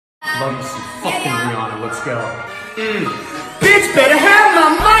Love me some fucking Rihanna, let's go. Bitch better have my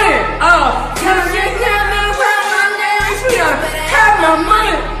money! Can I get down there around my name? Have my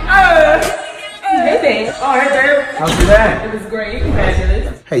money! Hey, babe. Oh, hey, babe. How's your day? It was great.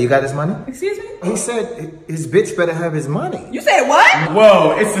 Fabulous. Hey, you got his money? Excuse me? He said his bitch better have his money. You said what?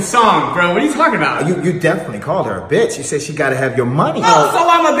 Whoa, it's the song, bro. What are you talking about? You definitely called her a bitch. You said she gotta have your money. Oh, so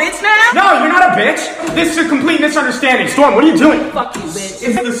I'm a bitch now? No, you're not a bitch. This is a complete misunderstanding. Storm, what are you doing? Fuck you, bitch.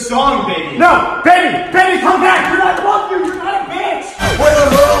 It's the song, baby. No, baby, come back. You're not, I love you. You're not a bitch. With a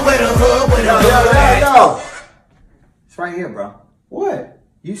hood. Yo. It's right here, bro. What?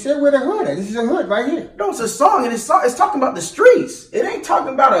 You said where the hood at. This is a hood right here. No, it's a song, and it's talking about the streets. It ain't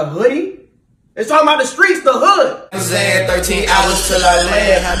talking about a hoodie. It's talking about the streets, the hood. I'm saying 13 hours till I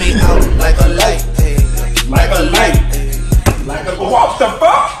land. I be out like a light. Like a light. Like a... What the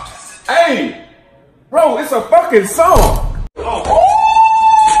fuck? Hey, bro, it's a fucking song. Oh.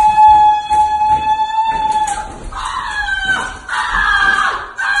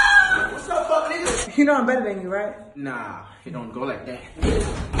 What's up, fuck nigga? You know I'm better than you, right? Nah, it don't go like that.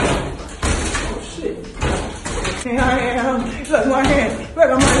 Oh, shit. Here I am. Look, my hand. Look,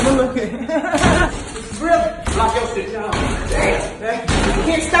 I'm not even looking. Really? Lock your shit down. Damn. You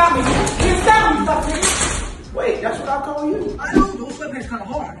can't stop me. You can't stop me, fuck nigga. Wait, that's what I call you? I know, those sweatpants kind of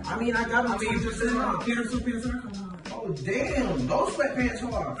hard. I mean, I got them. just said Peter, oh, damn, those sweatpants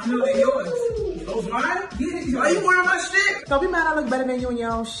hard. I know they're yours. Those mine? Yeah, Why you wearing my shit? Don't be mad I look better than you in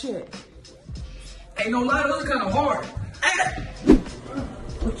your own shit. Ain't no lie, those kind of hard.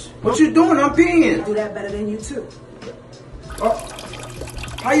 What you doing? I'm peeing. I do that better than you too. Oh,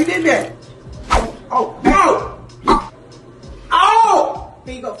 how you did that? Oh, ow! Ow!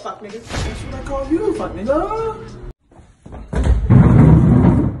 Here you go, fuck nigga. That's what I call you, fuck nigga.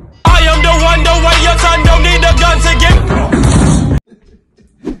 I am the one your son don't need a gun to get.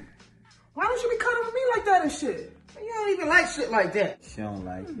 Why don't you be cuddling with me like that and shit? You don't even like shit like that. She don't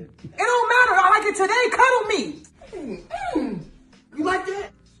like it. It don't matter. I like it today. Cuddle me. You like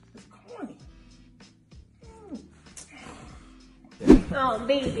that? It's corny. Oh,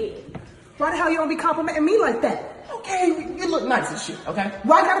 baby. Why the hell you don't be complimenting me like that? Okay, you look nice and shit, okay?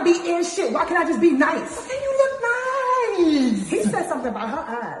 Why I gotta be in shit? Why can't I just be nice? Okay, you look nice. He said something about her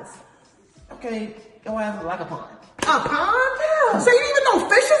eyes. Okay, your ass is like a pond. A pond? Yeah. So you didn't even know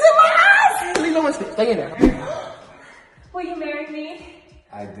fishes in my eyes? Leave no one stay in there. Will you marry me?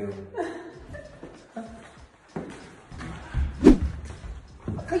 I do.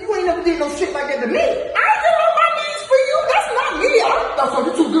 Cause you ain't never did no shit like that to me. I ain't getting on my knees for you. That's not me. I thought so.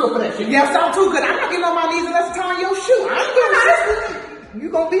 You too good for that shit. Yes, I'm too good. I'm not getting on my knees unless it's tying your shoe. I ain't doing that. You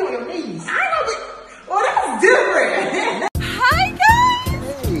gonna be on your knees. I ain't gonna be. Oh, that's different. Hi, guys.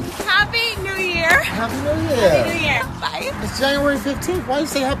 Hey, Happy New Year. Happy New Year. New Year. Bye. It's January 15th. Why you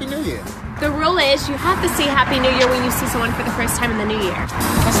say Happy New Year? The rule is you have to say Happy New Year when you see someone for the first time in the new year.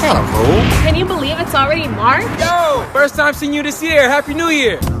 That's not a rule. Can you believe it's already March? Yo, first time seeing you this year. Happy New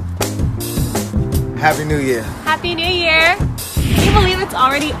Year. Happy New Year. Happy New Year. Can you believe it's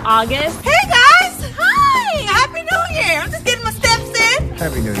already August? Hey guys! Hi! Happy New Year! I'm just getting my steps in.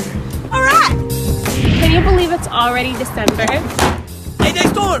 Happy New Year. Alright! Can you believe it's already December? Hey,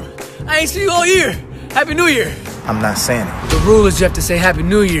 Destorm. I ain't seen you all year. Happy New Year. I'm not saying it. The rule is you have to say Happy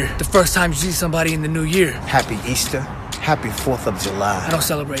New Year the first time you see somebody in the new year. Happy Easter. Happy 4th of July. I don't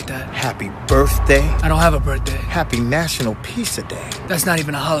celebrate that. Happy birthday. I don't have a birthday. Happy National Pizza Day. That's not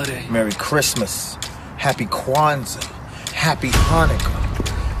even a holiday. Merry Christmas. Happy Kwanzaa. Happy Hanukkah.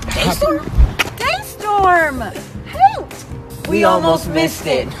 Destorm! Hey! We almost missed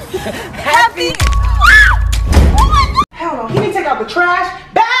it. Happy... Hell no. He need to take out the trash.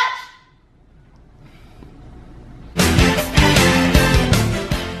 Batch!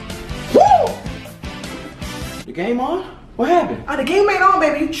 Woo! The game on? What happened? Oh, the game ain't on,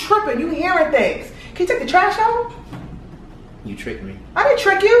 baby. You tripping. You hearing things. Can you take the trash out? You tricked me. I didn't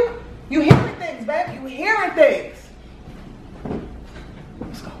trick you. You hearing things, baby. You hearing things.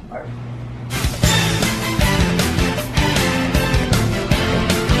 Let's go. All right.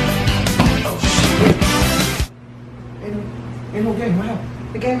 Ain't no game. What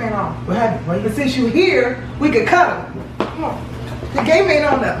happened? The game ain't on. What happened? But since you here, we could cut him. Come on. The game ain't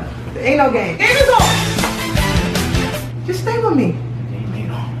on though. There ain't no game. Game is on. Just stay with me. The game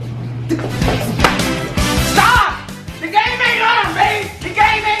ain't on. Stop! The game ain't on, babe. The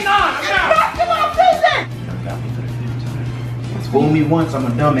game ain't on. Basketball season. You done got me for the fifth time. Fool me once, I'm a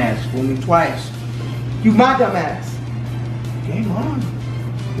dumbass. Fool me twice. You my dumb ass. Game on.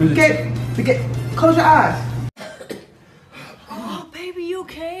 Close your eyes. Oh, baby, you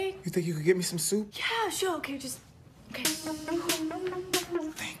okay? You think you could get me some soup? Yeah, sure, okay, just... Okay.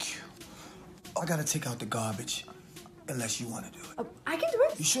 Thank you. I gotta take out the garbage, unless you want to do it. Oh, I can do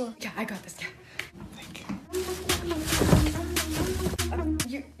it. You sure? Yeah, I got this. Yeah. Thank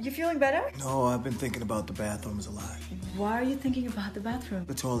you. You feeling better? No, I've been thinking about the bathrooms a lot. Why are you thinking about the bathroom?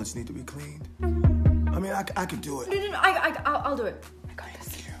 The toilets need to be cleaned. I mean, I could do it. No, I'll do it. I got this.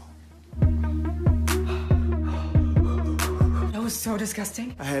 Thank you. That was so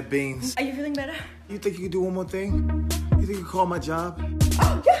disgusting. I had beans. Are you feeling better? You think you could do one more thing? You think you could call my job?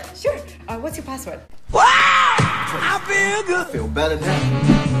 Oh, yeah, sure. What's your password? Wow! I feel good. I feel better now.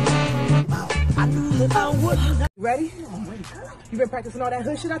 Ready? I'm ready. You been practicing all that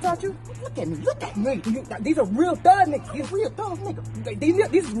hood shit I taught you? Look at me. Look at me. These are real thug niggas. These real thugs,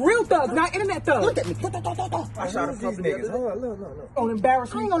 nigga. These real thugs, not internet thugs. Look at me. I shot a couple niggas. Look. On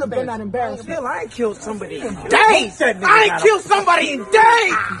embarrassment. I ain't on embarrassment. They're not embarrassed. Hell, I ain't killed somebody in days. I ain't killed somebody in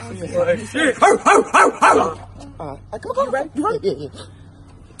days. Shit. Come on. You ready? You ready? Yeah.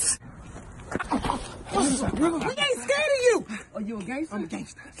 We ain't scared of you. Are you a gangster? I'm a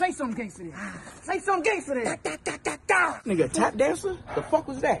gangster. Say something gangster then. Say something gangster then. Nigga, tap dancer? The fuck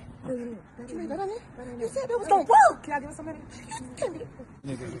was that? You said that was gonna work. Can I give us some of that?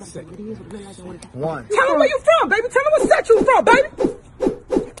 Nigga, sick. One. Tell him where you from, baby. Tell him what set you from, baby.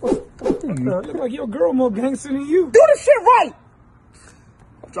 Look like your girl more gangster than you. Do this shit right.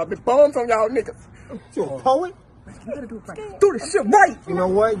 I'm dropping bombs on y'all niggas. You a poet? Do this shit right. You know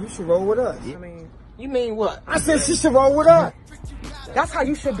what? You should roll with us. You mean what? I said she should roll with us. That's how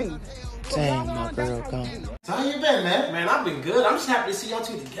you should be. Dang, my girl, come. How you been, man? Man, I've been good. I'm just happy to see y'all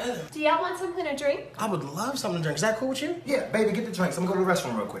two together. Do y'all want something to drink? I would love something to drink. Is that cool with you? Yeah, baby, get the drinks. I'm gonna go to the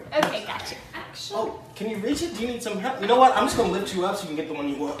restroom real quick. Okay, gotcha. Actually. Oh, can you reach it? Do you need some help? You know what? I'm just gonna lift you up so you can get the one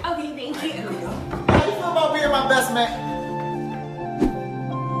you want. Okay, thank you. How you feel about being my best man?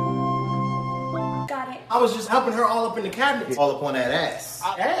 Got it. I was just helping her all up in the cabinet. All up on that ass.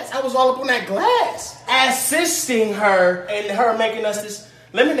 I was all up on that glass. Assisting her and her making us this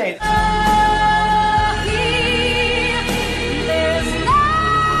lemonade.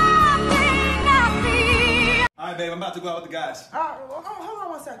 Alright, babe, I'm about to go out with the guys. Hold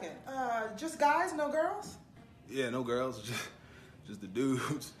on 1 second. Just guys, no girls? Yeah, no girls, just the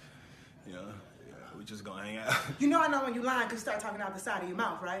dudes. You know, we just gonna hang out. You know I know when you lying because you start talking out the side of your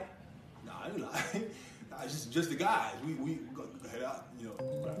mouth, right? Nah, I ain't lying. Nah, it's just the guys. We gonna head out, you know.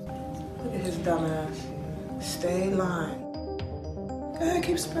 Look at his dumb ass. Stay lying. Go ahead,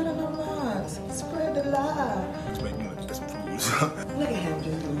 keep spreading the lies. Spread the lie. Just make me get some food. Look at him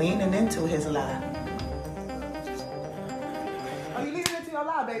just leaning into his lie. Are you leaning into your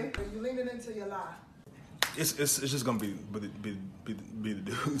lie, baby? Are you leaning into your lie? It's just gonna be the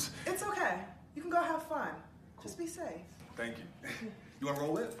dudes. It's okay. You can go have fun. Just be safe. Thank you. You wanna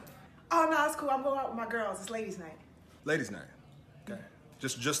roll with? Oh no, it's cool. I'm going out with my girls. It's ladies' night. Ladies' night. Okay.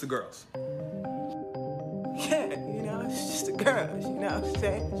 Just the girls. Yeah, you know, it's just the girls, you know what I'm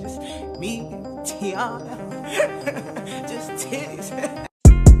saying? Just me, Tiana, just titties.